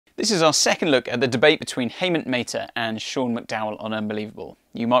This is our second look at the debate between Hemant Mehta and Sean McDowell on Unbelievable.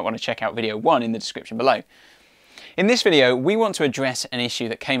 You might want to check out video 1 in the description below. In this video, we want to address an issue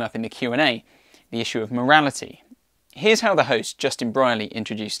that came up in the Q&A, the issue of morality. Here's how the host, Justin Brierley,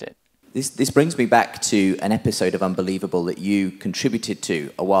 introduced it. This brings me back to an episode of Unbelievable that you contributed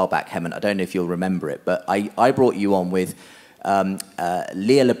to a while back, Hemant. I don't know if you'll remember it, but I brought you on with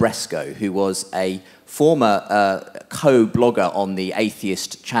Leah Labresco, who was a former co-blogger on the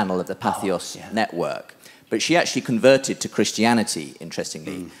atheist channel of the Pathos network. But she actually converted to Christianity,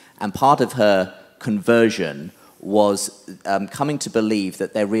 interestingly. And part of her conversion was coming to believe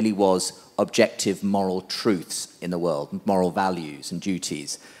that there really was objective moral truths in the world, moral values and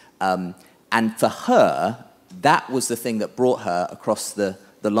duties. And for her, that was the thing that brought her across the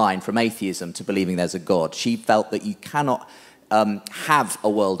line from atheism to believing there's a God. She felt that you cannot have a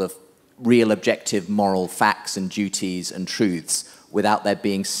world of real objective moral facts and duties and truths without there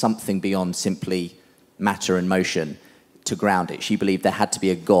being something beyond simply matter and motion to ground it. She believed there had to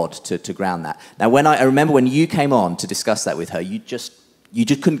be a God to ground that. Now, I remember when you came on to discuss that with her, you just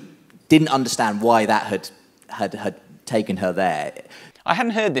didn't understand why that had taken her there. I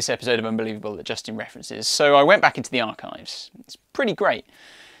hadn't heard this episode of Unbelievable that Justin references, so I went back into the archives. It's pretty great.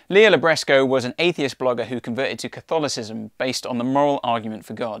 Leah Labresco was an atheist blogger who converted to Catholicism based on the moral argument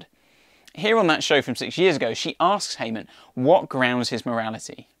for God. Here on that show from 6 years ago, she asks Hemant what grounds his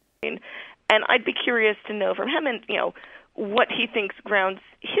morality. And I'd be curious to know from Hemant, what he thinks grounds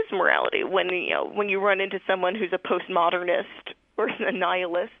his morality when you run into someone who's a postmodernist or a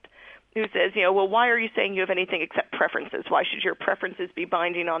nihilist who says, well, why are you saying you have anything except preferences? Why should your preferences be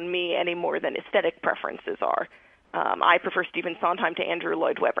binding on me any more than aesthetic preferences are? I prefer Stephen Sondheim to Andrew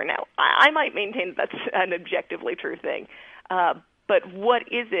Lloyd Webber. Now, I might maintain that's an objectively true thing. But what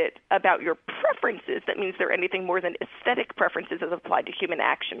is it about your preferences that means they're anything more than aesthetic preferences as applied to human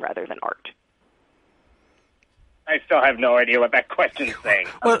action rather than art? I still have no idea what that question's saying.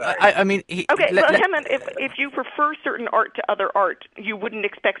 Well, I mean... Hemant, if you prefer certain art to other art, you wouldn't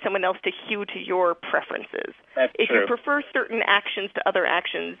expect someone else to hew to your preferences. That's if true. You prefer certain actions to other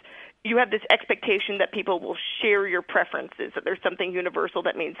actions, you have this expectation that people will share your preferences, that there's something universal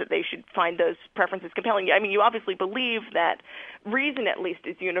that means that they should find those preferences compelling. I mean, you obviously believe that reason, at least,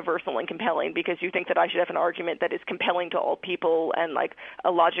 is universal and compelling because you think that I should have an argument that is compelling to all people and like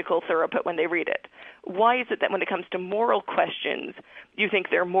a logical throughput when they read it. Why is it that when it comes to moral questions, you think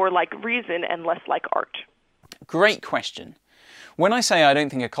they're more like reason and less like art? Great question. When I say I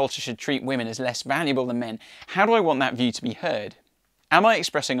don't think a culture should treat women as less valuable than men, how do I want that view to be heard? Am I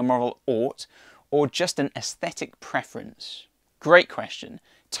expressing a moral ought or just an aesthetic preference? Great question.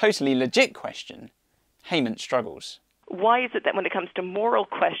 Totally legit question. Hemant struggles. Why is it that when it comes to moral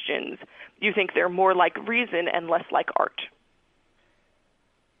questions, you think they're more like reason and less like art?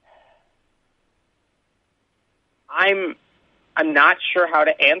 I'm not sure how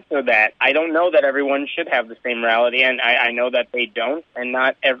to answer that. I don't know that everyone should have the same morality, and I know that they don't, and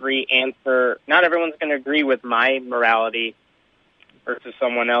not everyone's going to agree with my morality versus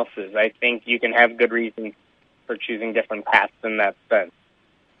someone else's. I think you can have good reasons for choosing different paths in that sense.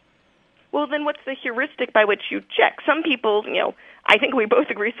 Well, then what's the heuristic by which you check? Some people, I think we both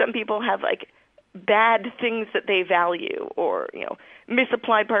agree some people have, bad things that they value or,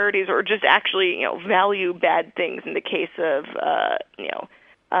 misapplied priorities or just actually, value bad things in the case of,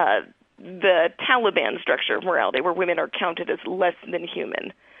 the Taliban structure of morality where women are counted as less than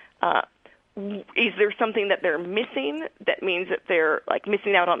human. Is there something that they're missing that means that they're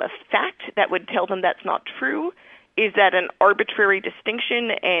missing out on a fact that would tell them that's not true? Is that an arbitrary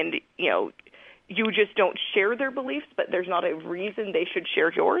distinction and, you just don't share their beliefs, but there's not a reason they should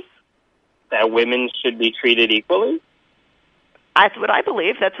share yours? That women should be treated equally? That's what I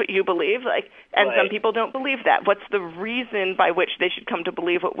believe. That's what you believe. And Right. Some people don't believe that. What's the reason by which they should come to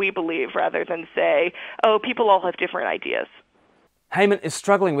believe what we believe rather than say, oh, people all have different ideas? Hemant is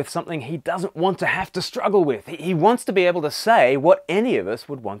struggling with something he doesn't want to have to struggle with. He wants to be able to say what any of us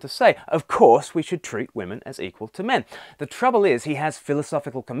would want to say. Of course, we should treat women as equal to men. The trouble is he has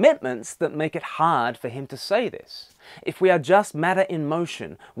philosophical commitments that make it hard for him to say this. If we are just matter in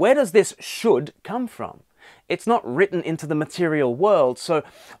motion, where does this should come from? It's not written into the material world, so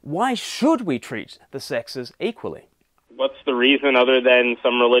why should we treat the sexes equally? What's the reason other than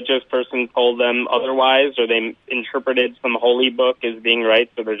some religious person told them otherwise, or they interpreted some holy book as being right,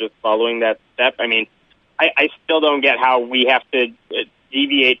 so they're just following that step? I mean, I still don't get how we have to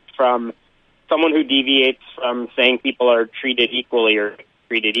deviate from someone who deviates from saying people are treated equally or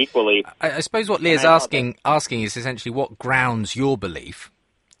treated equally. I suppose what Leah's asking is essentially what grounds your belief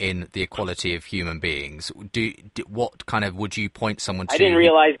in the equality of human beings. What kind of would you point someone to? I didn't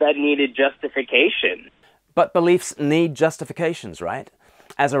realize that needed justification. But beliefs need justifications, right?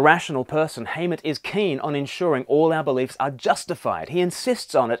 As a rational person, Hemant is keen on ensuring all our beliefs are justified. He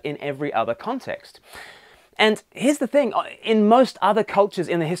insists on it in every other context. And here's the thing, in most other cultures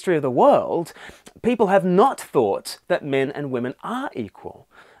in the history of the world, people have not thought that men and women are equal.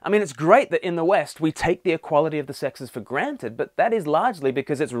 I mean, it's great that in the West we take the equality of the sexes for granted, but that is largely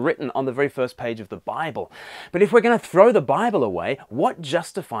because it's written on the very first page of the Bible. But if we're going to throw the Bible away, what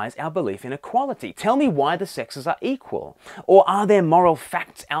justifies our belief in equality? Tell me why the sexes are equal. Or are there moral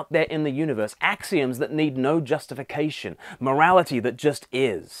facts out there in the universe, axioms that need no justification, morality that just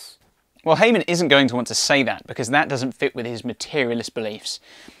is? Well, Hemant isn't going to want to say that because that doesn't fit with his materialist beliefs.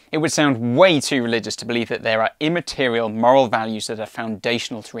 It would sound way too religious to believe that there are immaterial moral values that are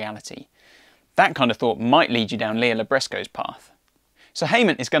foundational to reality. That kind of thought might lead you down Leah Libresco's path. So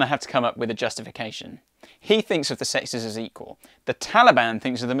Hemant is going to have to come up with a justification. He thinks of the sexes as equal. The Taliban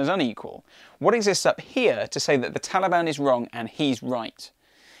thinks of them as unequal. What exists up here to say that the Taliban is wrong and he's right?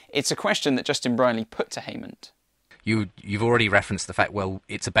 It's a question that Justin Briley put to Hemant. You've already referenced the fact, well,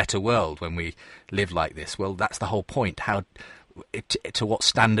 it's a better world when we live like this. Well, that's the whole point. To what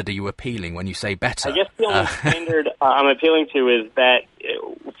standard are you appealing when you say better? I guess the only standard I'm appealing to is that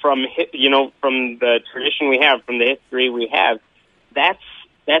from the tradition we have, from the history we have, that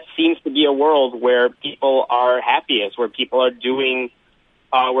seems to be a world where people are happiest, where people are treating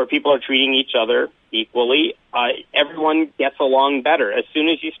each other equally. Everyone gets along better. As soon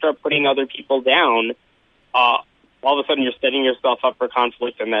as you start putting other people down, all of a sudden you're setting yourself up for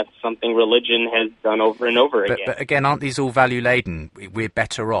conflict, and that's something religion has done over and over again. But again, aren't these all value-laden? We're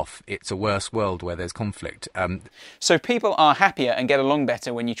better off. It's a worse world where there's conflict. So people are happier and get along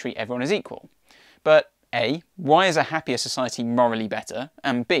better when you treat everyone as equal. But A, why is a happier society morally better?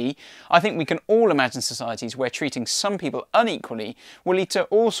 And B, I think we can all imagine societies where treating some people unequally will lead to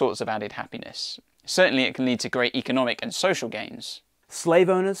all sorts of added happiness. Certainly it can lead to great economic and social gains. Slave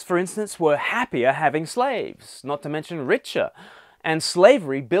owners, for instance, were happier having slaves, not to mention richer. And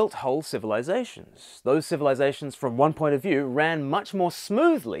slavery built whole civilizations. Those civilizations, from one point of view, ran much more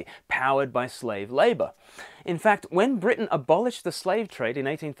smoothly, powered by slave labor. In fact, when Britain abolished the slave trade in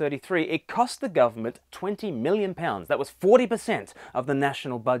 1833, it cost the government £20 million. That was 40% of the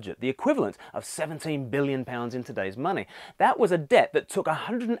national budget, the equivalent of £17 billion in today's money. That was a debt that took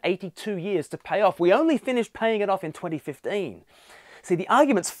 182 years to pay off. We only finished paying it off in 2015. See, the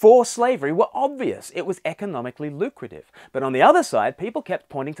arguments for slavery were obvious. It was economically lucrative. But on the other side, people kept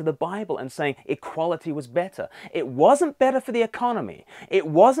pointing to the Bible and saying equality was better. It wasn't better for the economy. It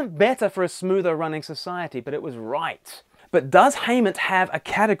wasn't better for a smoother running society, but it was right. But does Hemant have a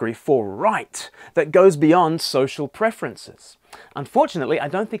category for right that goes beyond social preferences? Unfortunately, I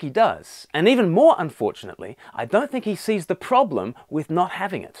don't think he does. And even more unfortunately, I don't think he sees the problem with not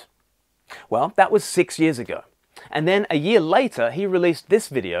having it. Well, that was 6 years ago. And then a year later, he released this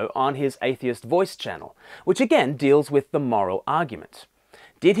video on his Atheist Voice channel, which again deals with the moral argument.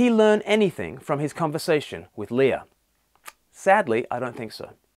 Did he learn anything from his conversation with Leah? Sadly, I don't think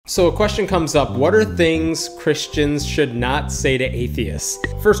so. So a question comes up, what are things Christians should not say to atheists?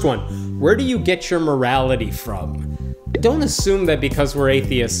 First one, where do you get your morality from? Don't assume that because we're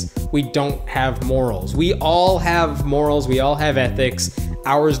atheists, we don't have morals. We all have morals, we all have ethics.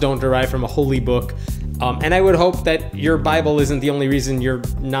 Ours don't derive from a holy book. And I would hope that your Bible isn't the only reason you're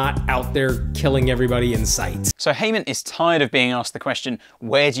not out there killing everybody in sight. So Hemant is tired of being asked the question,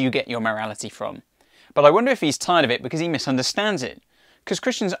 where do you get your morality from? But I wonder if he's tired of it because he misunderstands it. Because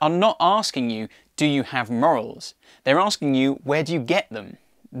Christians are not asking you, do you have morals? They're asking you, where do you get them?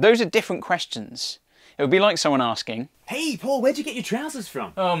 Those are different questions. It would be like someone asking, Hey, Paul, where'd you get your trousers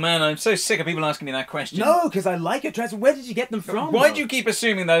from? oh man, I'm so sick of people asking me that question. No, because I like your trousers. Where did you get them from? Why do you keep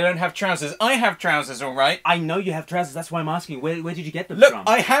assuming that I don't have trousers? I have trousers, all right. I know you have trousers. That's why I'm asking you. Where did you get them Look, from?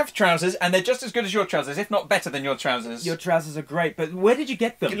 I have trousers, and they're just as good as your trousers, if not better than your trousers. Your trousers are great, but where did you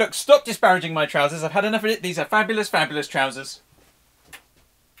get them? Look, stop disparaging my trousers. I've had enough of it. These are fabulous, fabulous trousers.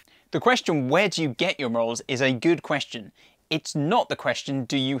 The question, where do you get your morals, is a good question. It's not the question,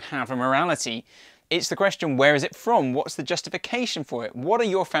 do you have a morality? It's the question, where is it from? What's the justification for it? What are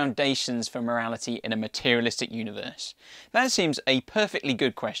your foundations for morality in a materialistic universe? That seems a perfectly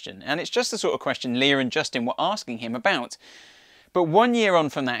good question, and it's just the sort of question Leah and Justin were asking him about. But 1 year on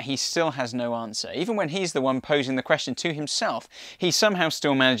from that, he still has no answer. Even when he's the one posing the question to himself, he somehow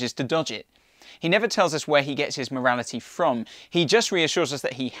still manages to dodge it. He never tells us where he gets his morality from. He just reassures us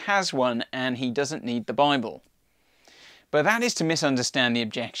that he has one and he doesn't need the Bible. But that is to misunderstand the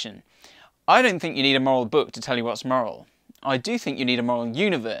objection. I don't think you need a moral book to tell you what's moral. I do think you need a moral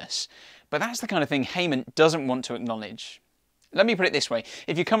universe, but that's the kind of thing Hemant doesn't want to acknowledge. Let me put it this way,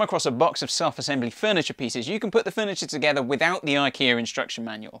 if you come across a box of self-assembly furniture pieces, you can put the furniture together without the IKEA instruction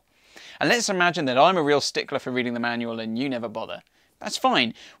manual. And let's imagine that I'm a real stickler for reading the manual and you never bother. That's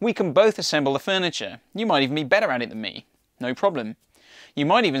fine, we can both assemble the furniture. You might even be better at it than me. No problem. You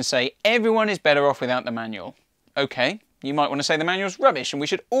might even say everyone is better off without the manual. Okay, you might want to say the manual's rubbish and we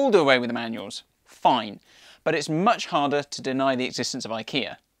should all do away with the manuals. Fine, but it's much harder to deny the existence of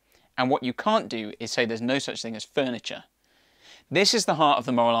IKEA. And what you can't do is say there's no such thing as furniture. This is the heart of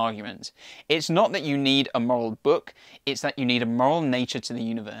the moral argument. It's not that you need a moral book, it's that you need a moral nature to the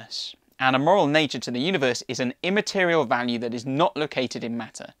universe. And a moral nature to the universe is an immaterial value that is not located in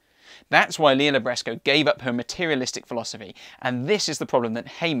matter. That's why Leah Libresco gave up her materialistic philosophy, and this is the problem that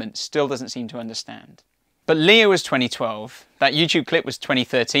Hemant still doesn't seem to understand. But Leah was 2012, that YouTube clip was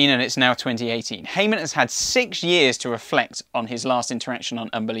 2013, and it's now 2018. Hemant has had 6 years to reflect on his last interaction on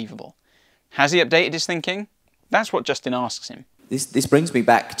Unbelievable. Has he updated his thinking? That's what Justin asks him. This brings me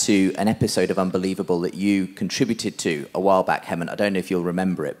back to an episode of Unbelievable that you contributed to a while back, Hemant. I don't know if you'll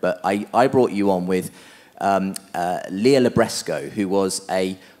remember it, but I brought you on with Leah Libresco, who was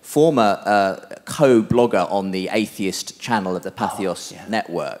a former co-blogger on the atheist channel of the Pathos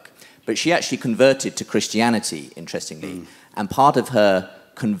network. But she actually converted to Christianity, interestingly. And part of her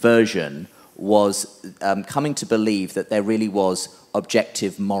conversion was coming to believe that there really was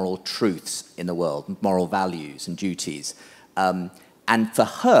objective moral truths in the world, moral values and duties. And for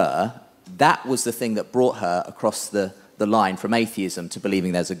her, that was the thing that brought her across the line from atheism to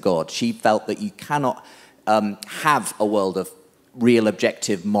believing there's a God. She felt that you cannot have a world of real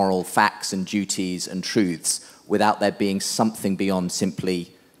objective moral facts and duties and truths without there being something beyond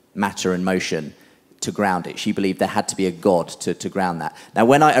simply matter and motion to ground it. She believed there had to be a God to ground that. Now,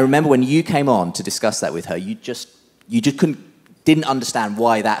 when I remember when you came on to discuss that with her, you just didn't understand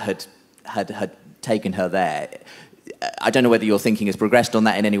why that had taken her there. I don't know whether your thinking has progressed on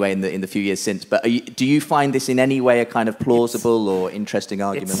that in any way in the few years since, but do you find this in any way a kind of plausible or interesting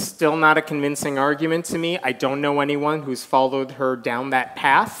argument? It's still not a convincing argument to me. I don't know anyone who's followed her down that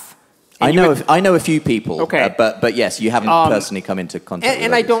path. I know a few people, okay. But yes, you haven't personally come into contact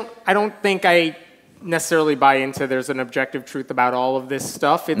with others. I don't think I necessarily buy into there's an objective truth about all of this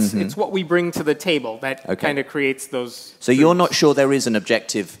stuff. It's what we bring to the table that kind of creates those. So you're not sure there is an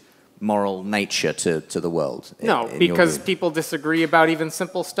objective moral nature to the world? No, because people disagree about even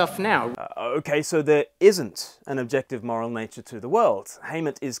simple stuff now. Okay, so there isn't an objective moral nature to the world.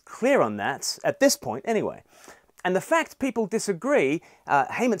 Hemant is clear on that, at this point anyway. And the fact people disagree,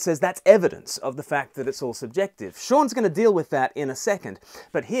 Hemant says that's evidence of the fact that it's all subjective. Sean's going to deal with that in a second.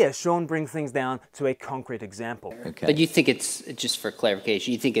 But here, Sean brings things down to a concrete example. Okay. But you think it's, just for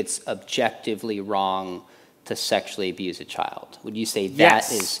clarification, you think it's objectively wrong to sexually abuse a child? Would you say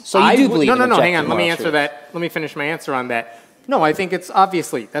that is... So you do believe in objective hang on, let me moral answer truth. that. Let me finish my answer on that. No, I think it's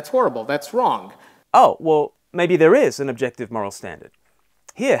obviously, that's horrible, that's wrong. Oh, well, maybe there is an objective moral standard.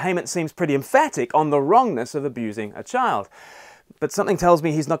 Here, Hemant seems pretty emphatic on the wrongness of abusing a child. But something tells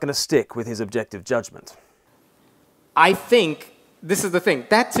me he's not going to stick with his objective judgment. I think, this is the thing,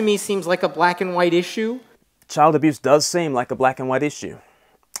 that to me seems like a black and white issue. Child abuse does seem like a black and white issue.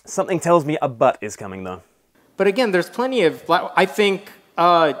 Something tells me a but is coming, though. But again, there's plenty of, I think,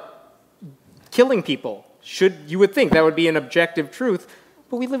 killing people, you would think that would be an objective truth,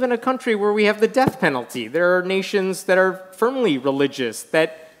 but we live in a country where we have the death penalty. There are nations that are firmly religious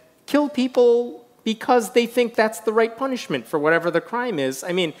that kill people because they think that's the right punishment for whatever the crime is.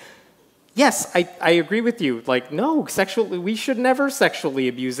 I mean, yes, I agree with you. Like, no, we should never sexually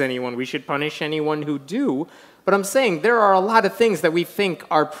abuse anyone. We should punish anyone who do. But I'm saying there are a lot of things that we think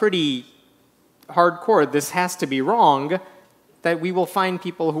are pretty hardcore, this has to be wrong, that we will find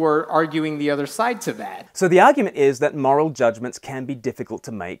people who are arguing the other side to that. So the argument is that moral judgments can be difficult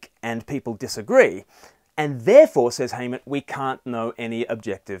to make and people disagree. And therefore, says Hemant, we can't know any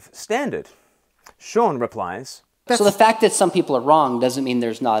objective standard. Sean replies, so the fact that some people are wrong doesn't mean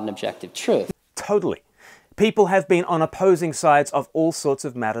there's not an objective truth. Totally. People have been on opposing sides of all sorts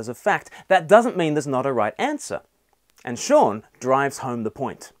of matters of fact. That doesn't mean there's not a right answer. And Sean drives home the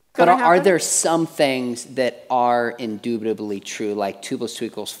point. But are there some things that are indubitably true, like 2 + 2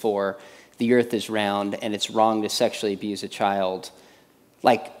 = 4, the earth is round, and it's wrong to sexually abuse a child?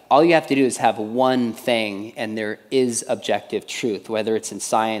 Like, all you have to do is have one thing, and there is objective truth, whether it's in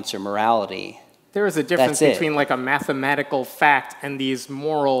science or morality. There is a difference between like a mathematical fact and these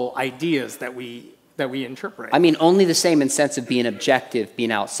moral ideas that we that we interpret. I mean, only the same in sense of being objective,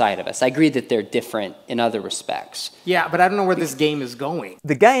 being outside of us. I agree that they're different in other respects. Yeah, but I don't know where this game is going.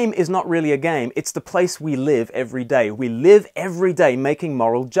 The game is not really a game, it's the place we live every day. We live every day making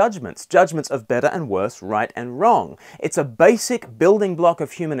moral judgments, judgments of better and worse, right and wrong. It's a basic building block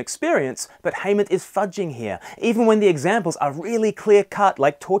of human experience, but Hemant is fudging here, even when the examples are really clear-cut,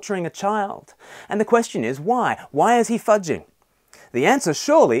 like torturing a child. And the question is, why? Why is he fudging? The answer,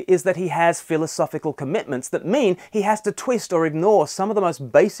 surely, is that he has philosophical commitments that mean he has to twist or ignore some of the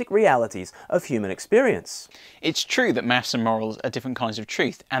most basic realities of human experience. It's true that maths and morals are different kinds of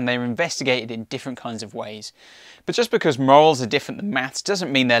truth, and they're investigated in different kinds of ways. But just because morals are different than maths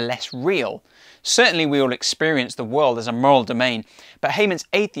doesn't mean they're less real. Certainly we all experience the world as a moral domain, but Hemant's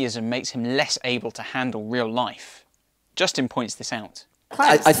atheism makes him less able to handle real life. Justin points this out.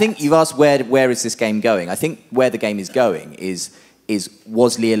 I think you've asked where is this game going. I think where the game is going is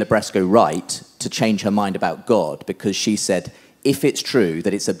was Leah Libresco right to change her mind about God, because she said if it's true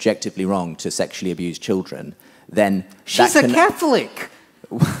that it's objectively wrong to sexually abuse children, then she's a Catholic.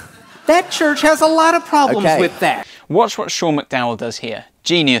 That church has a lot of problems with that. Watch what Sean McDowell does here.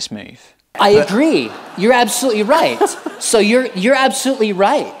 Genius move. I agree. You're absolutely right. So you're absolutely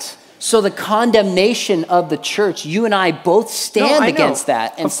right. So the condemnation of the church, you and I both stand against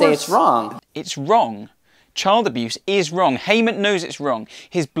that and say it's wrong. It's wrong. Child abuse is wrong. Hemant knows it's wrong.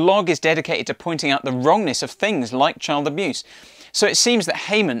 His blog is dedicated to pointing out the wrongness of things like child abuse. So it seems that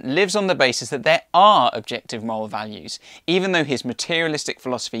Hemant lives on the basis that there are objective moral values, even though his materialistic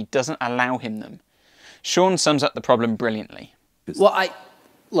philosophy doesn't allow him them. Sean sums up the problem brilliantly. Well,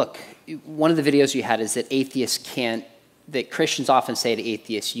 look, one of the videos you had is that that Christians often say to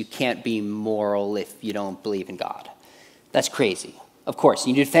atheists, you can't be moral if you don't believe in God. That's crazy. Of course,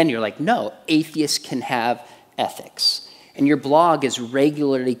 you defend, you're like, no, atheists can have ethics. And your blog is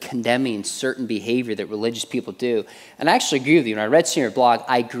regularly condemning certain behavior that religious people do. And I actually agree with you. When I read some of your blog,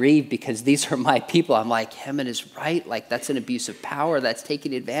 I grieve because these are my people. I'm like, Hemant is right. Like, that's an abuse of power. That's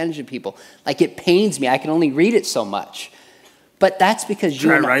taking advantage of people. Like, it pains me. I can only read it so much. But that's because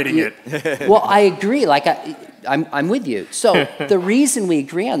Try writing it. Well, I agree. Like, I'm with you. So the reason we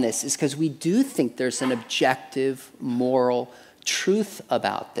agree on this is because we do think there's an objective moral truth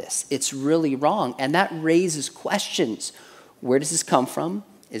about this. It's really wrong. And that raises questions. Where does this come from?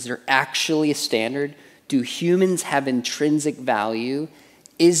 Is there actually a standard? Do humans have intrinsic value?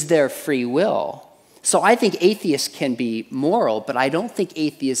 Is there free will? So I think atheists can be moral, but I don't think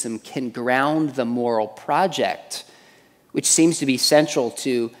atheism can ground the moral project, which seems to be central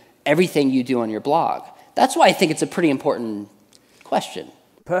to everything you do on your blog. That's why I think it's a pretty important question.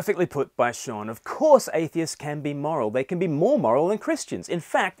 Perfectly put by Sean. Of course atheists can be moral. They can be more moral than Christians. In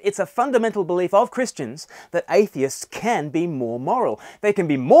fact, it's a fundamental belief of Christians that atheists can be more moral. They can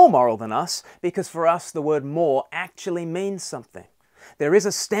be more moral than us because for us the word more actually means something. There is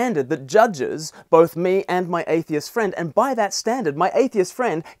a standard that judges both me and my atheist friend, and by that standard my atheist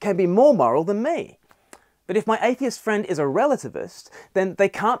friend can be more moral than me. But if my atheist friend is a relativist, then they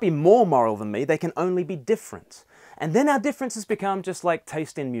can't be more moral than me, they can only be different. And then our differences become just like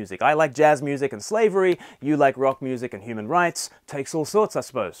taste in music. I like jazz music and slavery, you like rock music and human rights. Takes all sorts, I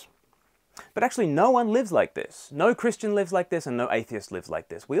suppose. But actually no one lives like this. No Christian lives like this and no atheist lives like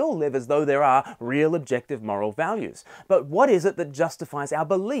this. We all live as though there are real objective moral values. But what is it that justifies our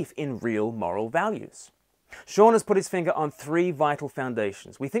belief in real moral values? Sean has put his finger on three vital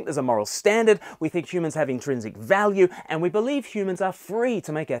foundations. We think there's a moral standard, we think humans have intrinsic value, and we believe humans are free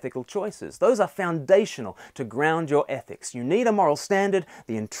to make ethical choices. Those are foundational to ground your ethics. You need a moral standard,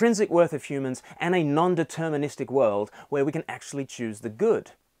 the intrinsic worth of humans, and a non-deterministic world where we can actually choose the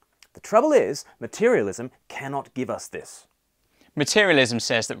good. The trouble is, materialism cannot give us this. Materialism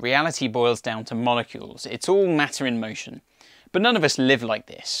says that reality boils down to molecules. It's all matter in motion. But none of us live like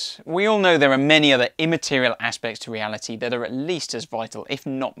this. We all know there are many other immaterial aspects to reality that are at least as vital, if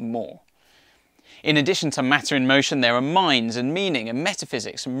not more. In addition to matter in motion, there are minds and meaning and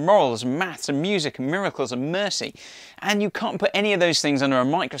metaphysics and morals and maths and music and miracles and mercy. And you can't put any of those things under a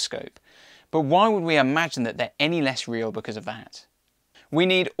microscope. But why would we imagine that they're any less real because of that? We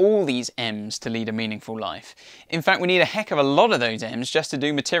need all these M's to lead a meaningful life. In fact, we need a heck of a lot of those M's just to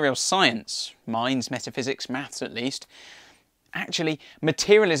do material science. Minds, metaphysics, maths at least. Actually,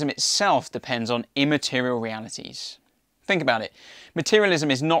 materialism itself depends on immaterial realities. Think about it.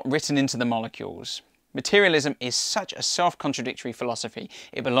 Materialism is not written into the molecules. Materialism is such a self-contradictory philosophy,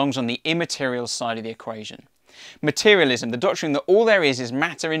 it belongs on the immaterial side of the equation. Materialism, the doctrine that all there is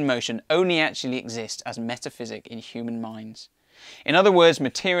matter in motion, only actually exists as metaphysic in human minds. In other words,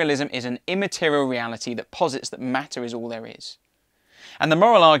 materialism is an immaterial reality that posits that matter is all there is. And the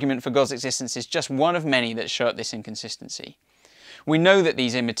moral argument for God's existence is just one of many that show up this inconsistency. We know that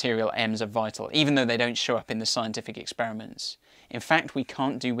these immaterial M's are vital, even though they don't show up in the scientific experiments. In fact, we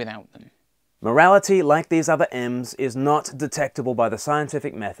can't do without them. Morality, like these other M's, is not detectable by the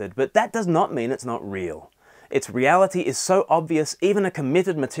scientific method, but that does not mean it's not real. Its reality is so obvious, even a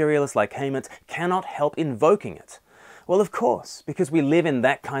committed materialist like Hemant cannot help invoking it. Well, of course, because we live in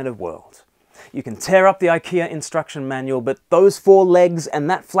that kind of world. You can tear up the IKEA instruction manual, but those 4 legs and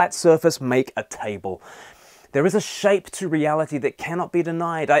that flat surface make a table. There is a shape to reality that cannot be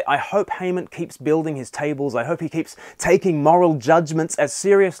denied. I hope Hemant keeps building his tables. I hope he keeps taking moral judgments as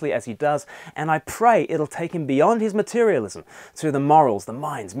seriously as he does. And I pray it'll take him beyond his materialism to the morals, the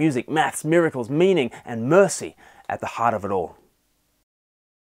minds, music, maths, miracles, meaning, and mercy at the heart of it all.